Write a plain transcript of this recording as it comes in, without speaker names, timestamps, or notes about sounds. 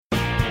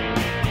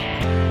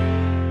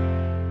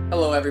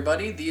Hello,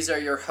 everybody. These are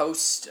your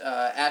hosts,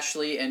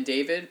 Ashley and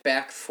David,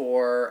 back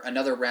for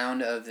another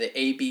round of the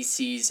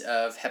ABCs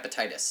of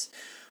hepatitis.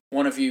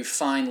 One of you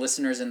fine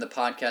listeners in the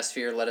podcast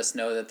sphere let us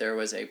know that there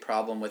was a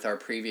problem with our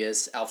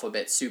previous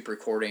Alphabet Soup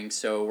recording,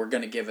 so we're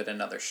going to give it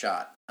another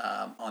shot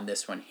on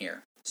this one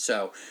here.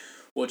 So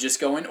we'll just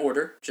go in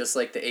order, just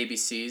like the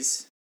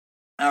ABCs.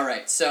 All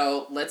right,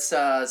 so let's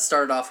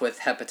start off with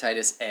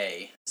hepatitis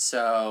A.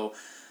 So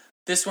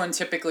this one,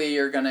 typically,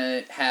 you're going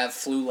to have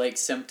flu-like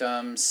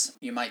symptoms.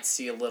 You might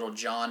see a little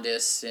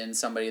jaundice in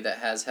somebody that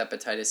has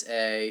hepatitis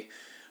A.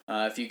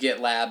 If you get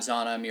labs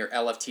on them, your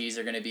LFTs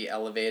are going to be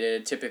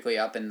elevated, typically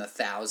up in the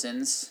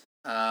thousands.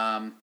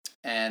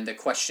 And the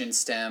question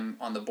stem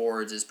on the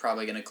boards is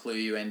probably going to clue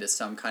you into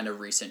some kind of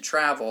recent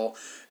travel,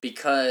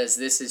 because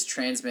this is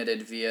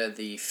transmitted via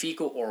the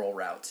fecal-oral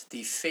route,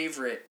 the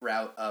favorite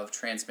route of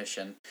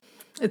transmission.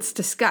 It's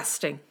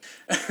disgusting.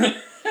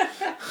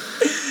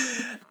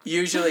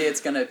 Usually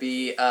it's going to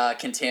be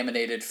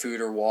contaminated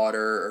food or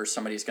water, or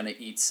somebody's going to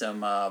eat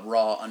some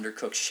raw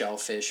undercooked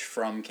shellfish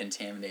from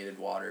contaminated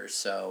water.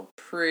 So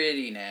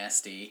pretty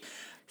nasty.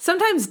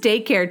 Sometimes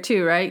daycare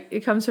too, right?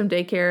 It comes from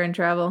daycare and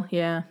travel.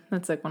 Yeah,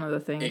 that's like one of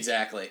the things.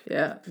 Exactly.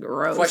 Yeah,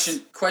 gross.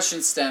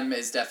 Question stem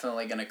is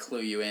definitely going to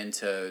clue you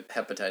into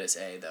hepatitis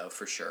A, though,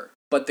 for sure.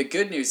 But the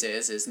good news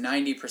is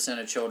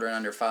 90% of children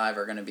under 5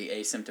 are going to be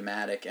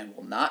asymptomatic and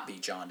will not be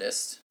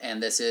jaundiced.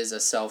 And this is a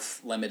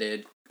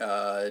self-limited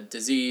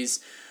disease.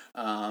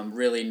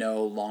 Really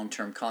no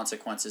long-term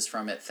consequences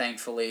from it,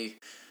 thankfully.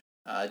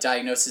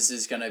 Diagnosis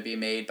is going to be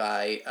made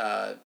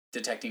by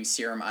detecting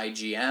serum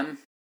IgM,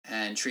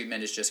 and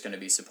treatment is just going to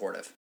be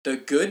supportive. The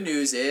good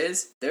news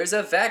is there's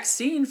a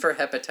vaccine for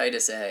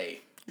hepatitis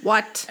A.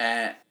 What?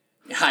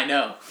 I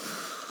know.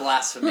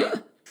 Blasphemy.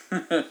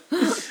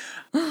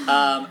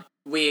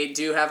 We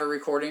do have a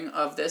recording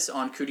of this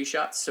on Cootie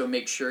Shots, so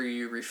make sure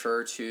you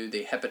refer to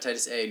the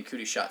Hepatitis A and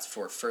Cootie Shots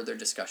for further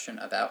discussion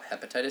about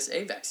hepatitis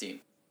A vaccine.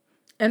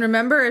 And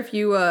remember, if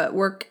you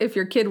if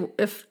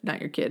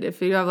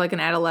you have like an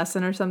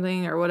adolescent or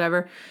something or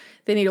whatever,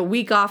 they need a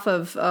week off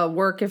of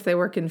work if they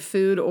work in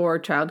food or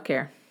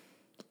childcare.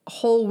 A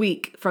whole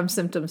week from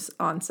symptoms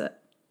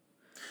onset.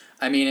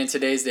 I mean, in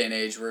today's day and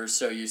age, we're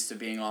so used to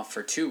being off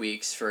for 2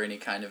 weeks for any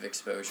kind of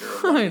exposure.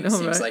 I know, it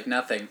seems right? like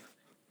nothing.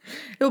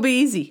 It'll be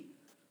easy.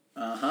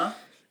 Uh-huh.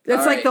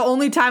 That's like the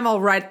only time I'll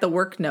write the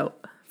work note.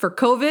 For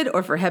COVID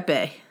or for Hep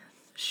A.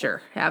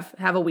 Sure, have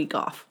a week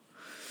off.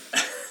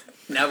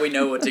 Now we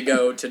know what to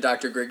go to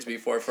Dr. Grigsby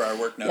for our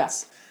work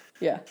notes.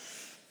 Yeah.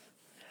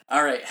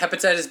 All right,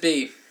 hepatitis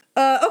B.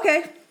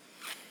 Okay.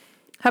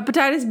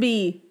 Hepatitis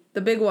B,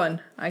 the big one,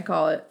 I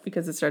call it,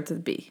 because it starts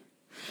with B.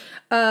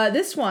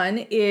 This one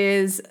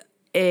is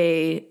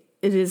a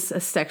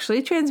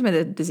sexually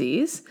transmitted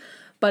disease,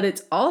 but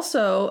it's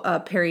also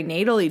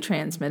perinatally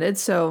transmitted.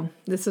 So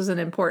this is an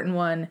important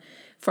one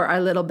for our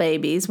little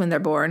babies when they're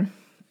born.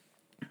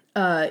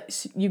 There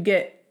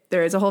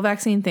is a whole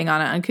vaccine thing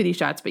on it on Cootie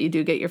Shots, but you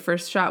do get your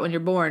first shot when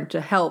you're born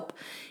to help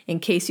in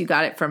case you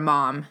got it from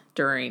mom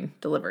during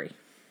delivery.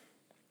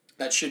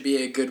 That should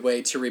be a good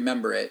way to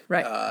remember it,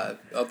 right?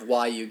 Of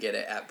why you get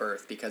it at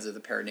birth, because of the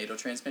perinatal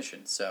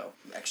transmission. So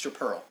extra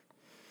pearl.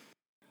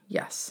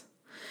 Yes.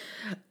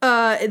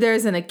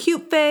 There's an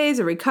acute phase,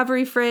 a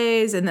recovery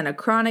phase, and then a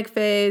chronic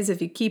phase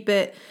if you keep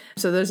it.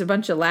 So there's a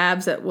bunch of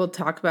labs that we'll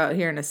talk about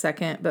here in a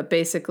second. But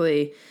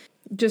basically,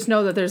 just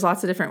know that there's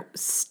lots of different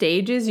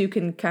stages. You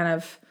can kind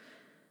of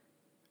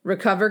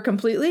recover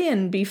completely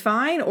and be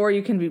fine, or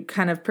you can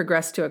kind of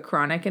progress to a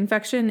chronic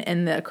infection.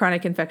 And the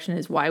chronic infection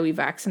is why we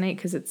vaccinate,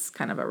 because it's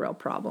kind of a real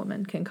problem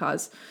and can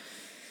cause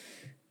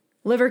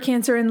liver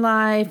cancer in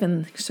life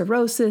and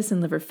cirrhosis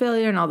and liver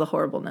failure and all the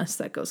horribleness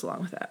that goes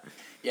along with that.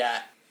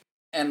 Yeah.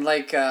 And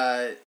like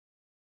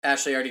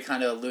Ashley already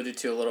kind of alluded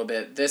to a little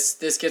bit, this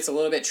gets a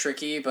little bit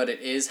tricky, but it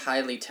is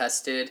highly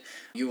tested.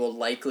 You will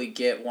likely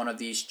get one of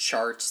these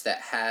charts that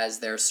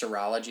has their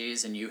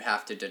serologies, and you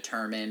have to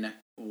determine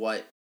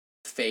what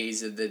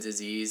phase of the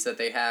disease that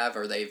they have,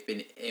 or they've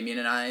been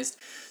immunized.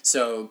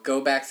 So go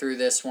back through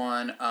this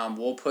one.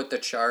 We'll put the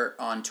chart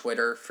on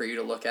Twitter for you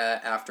to look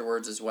at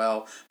afterwards as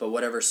well. But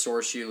whatever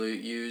source you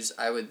use,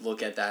 I would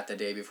look at that the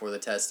day before the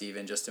test,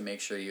 even just to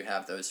make sure you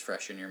have those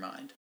fresh in your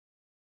mind.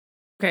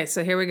 Okay,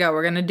 so here we go.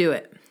 We're going to do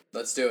it.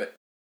 Let's do it.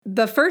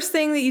 The first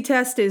thing that you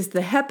test is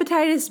the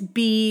hepatitis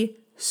B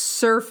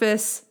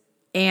surface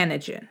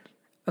antigen.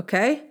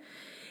 Okay?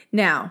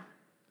 Now,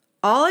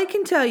 all I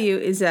can tell you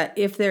is that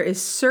if there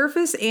is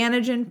surface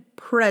antigen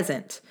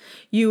present,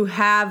 you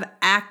have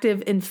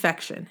active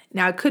infection.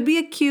 Now, it could be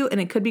acute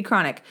and it could be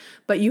chronic,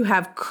 but you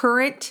have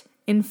current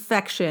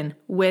infection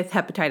with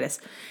hepatitis.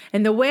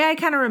 And the way I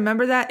kind of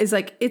remember that is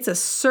like it's a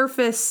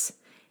surface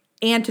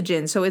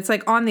antigen. So it's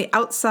like on the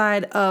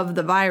outside of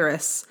the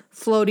virus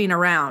floating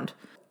around.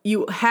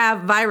 You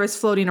have virus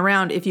floating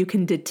around if you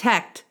can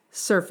detect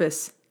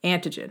surface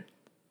antigen.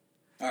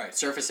 All right,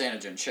 surface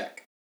antigen,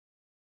 check.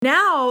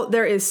 Now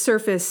there is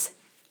surface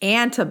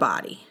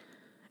antibody,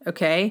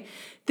 okay?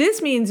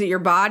 This means that your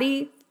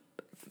body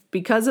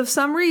because of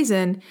some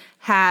reason,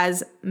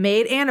 has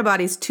made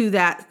antibodies to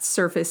that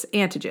surface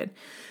antigen.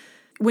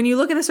 When you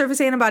look at a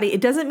surface antibody, it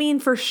doesn't mean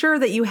for sure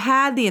that you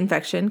had the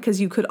infection,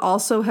 because you could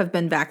also have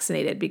been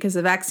vaccinated, because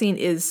the vaccine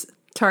is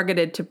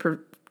targeted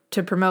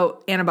to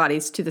promote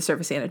antibodies to the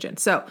surface antigen.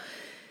 So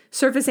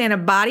surface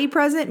antibody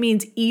present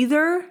means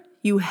either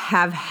you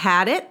have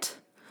had it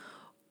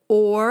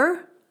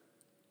or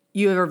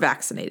you are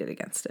vaccinated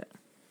against it.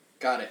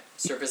 Got it.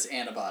 Surface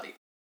antibody.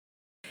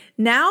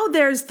 Now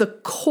there's the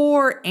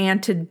core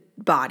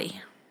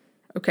antibody.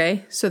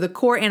 Okay, so the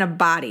core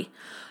antibody.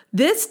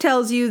 This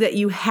tells you that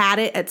you had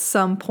it at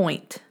some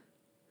point.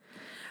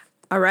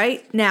 All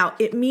right. Now,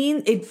 it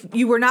means if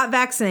you were not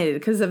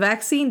vaccinated, because the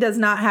vaccine does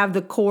not have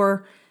the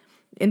core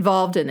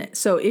involved in it.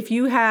 So if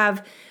you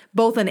have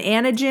both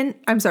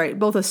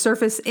both a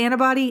surface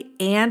antibody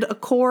and a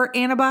core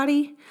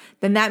antibody,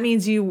 then that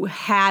means you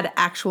had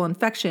actual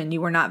infection.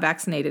 You were not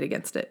vaccinated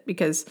against it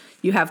because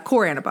you have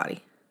core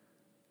antibody.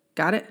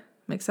 Got it?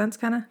 Makes sense,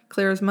 kind of?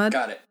 Clear as mud?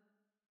 Got it.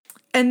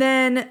 And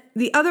then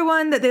the other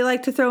one that they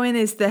like to throw in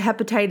is the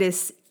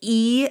hepatitis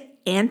E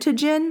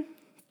antigen.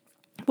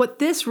 What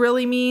this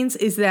really means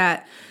is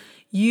that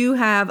you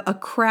have a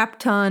crap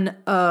ton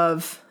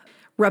of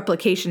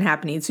replication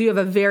happening. So you have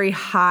a very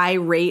high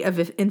rate of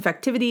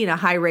infectivity and a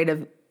high rate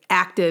of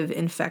active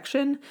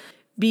infection.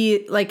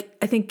 Be like,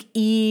 I think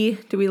E,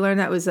 did we learn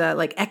that was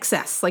like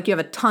excess? Like you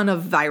have a ton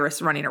of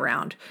virus running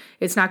around.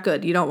 It's not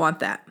good. You don't want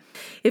that.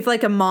 If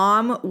like a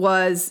mom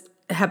was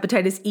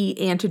hepatitis E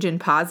antigen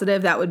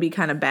positive, that would be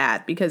kind of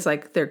bad because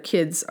like their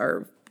kids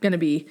are going to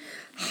be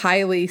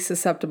highly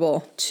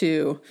susceptible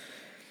to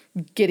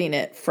getting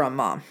it from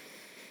mom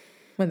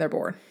when they're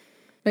born.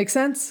 Make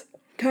sense?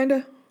 Kind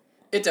of?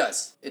 It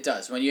does. It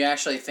does. When you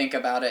actually think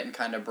about it and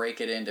kind of break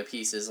it into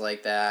pieces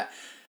like that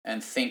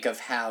and think of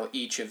how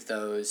each of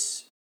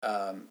those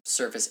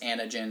surface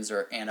antigens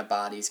or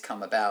antibodies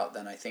come about,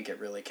 then I think it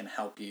really can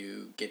help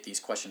you get these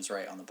questions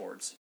right on the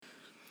boards.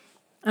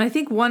 And I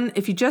think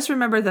if you just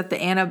remember that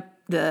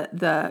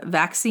the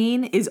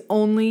vaccine is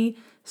only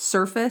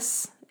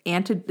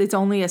it's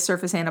only a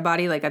surface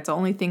antibody, like that's the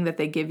only thing that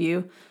they give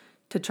you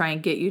to try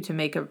and get you to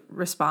make a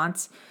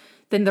response,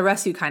 then the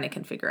rest you kind of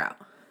can figure out.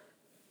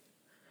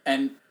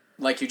 And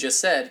like you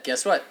just said,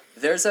 guess what?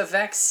 There's a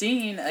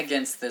vaccine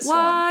against this one.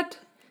 What?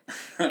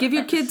 Give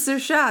your kids their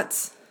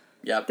shots.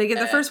 Yep. They get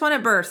the first one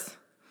at birth.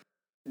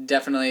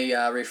 Definitely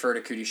refer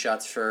to Cootie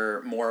Shots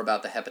for more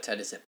about the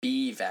hepatitis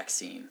B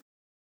vaccine.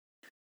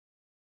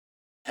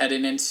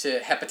 Heading into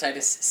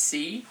hepatitis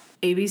C.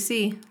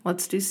 ABC.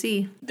 Let's do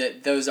C.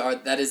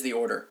 That is the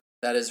order.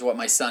 That is what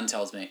my son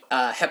tells me.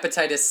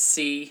 Hepatitis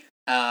C.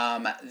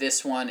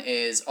 This one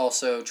is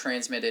also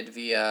transmitted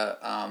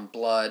via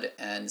blood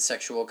and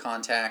sexual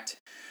contact.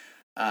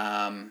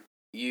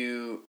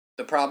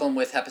 The problem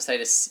with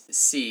hepatitis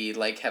C,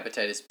 like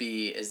hepatitis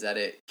B, is that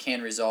it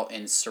can result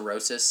in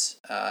cirrhosis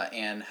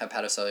and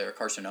hepatocellular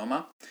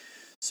carcinoma.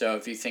 So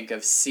if you think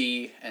of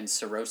C and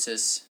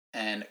cirrhosis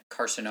and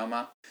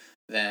carcinoma,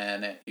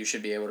 then you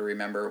should be able to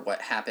remember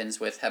what happens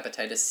with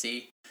hepatitis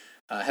C.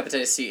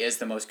 Hepatitis C is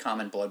the most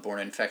common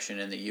bloodborne infection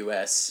in the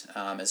U.S.,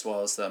 as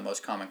well as the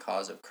most common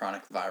cause of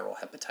chronic viral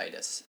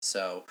hepatitis.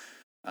 So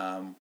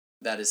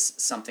that is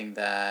something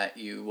that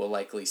you will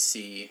likely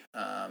see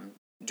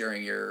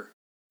during your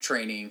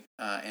training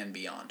and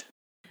beyond.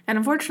 And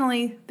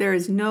unfortunately, there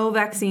is no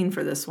vaccine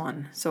for this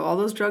one. So all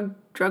those drug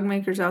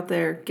makers out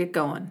there, get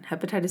going.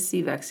 Hepatitis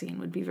C vaccine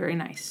would be very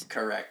nice.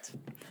 Correct.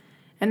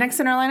 And next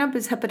in our lineup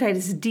is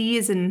hepatitis D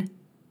as in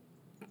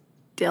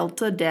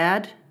Delta,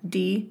 Dad,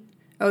 D.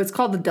 Oh, it's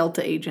called the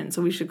Delta agent,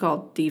 so we should call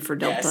it D for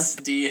Delta. Yes,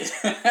 D.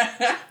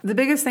 The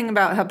biggest thing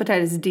about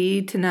hepatitis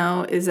D to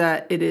know is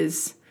that it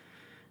is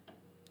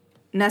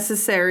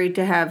necessary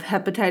to have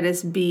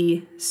hepatitis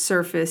B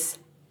surface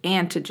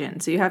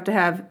antigen. So you have to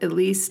have at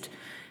least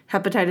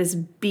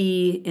hepatitis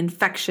B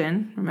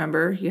infection.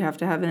 Remember, you have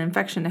to have an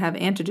infection to have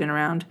antigen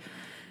around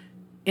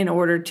in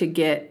order to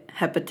get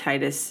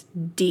hepatitis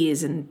D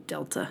as in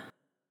Delta.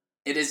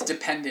 It is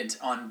dependent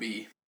on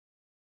B.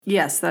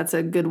 Yes, that's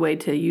a good way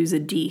to use a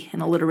D,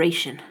 an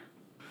alliteration.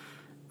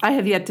 I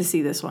have yet to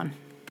see this one.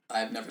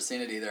 I've never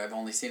seen it either. I've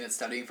only seen it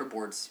studying for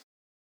boards.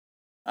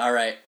 All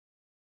right.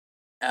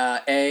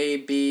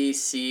 A, B,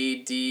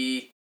 C,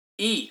 D,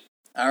 E.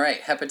 All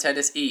right,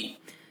 hepatitis E.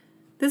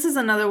 This is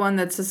another one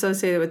that's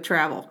associated with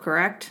travel,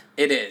 correct?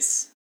 It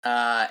is.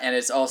 And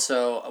it's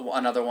also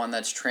another one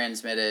that's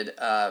transmitted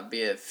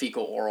via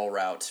fecal-oral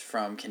route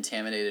from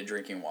contaminated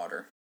drinking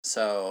water.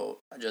 So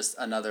just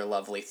another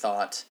lovely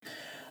thought.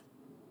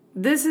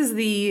 This is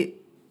the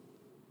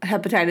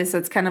hepatitis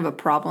that's kind of a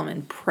problem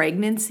in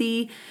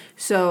pregnancy,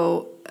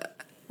 so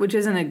which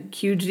isn't a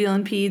huge deal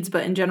in peds,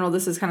 but in general,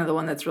 this is kind of the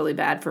one that's really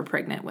bad for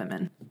pregnant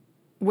women.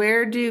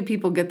 Where do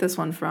people get this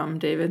one from,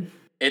 David?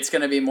 It's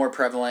going to be more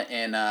prevalent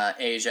in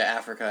Asia,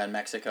 Africa, and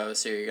Mexico,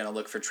 so you're going to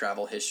look for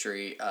travel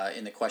history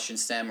in the question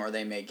stem, or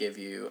they may give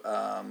you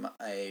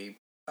a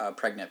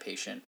pregnant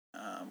patient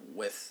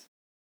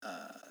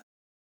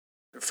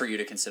for you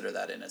to consider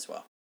that in as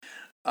well.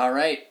 All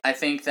right, I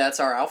think that's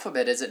our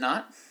alphabet, is it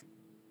not?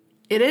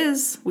 It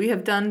is. We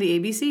have done the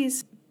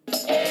ABCs.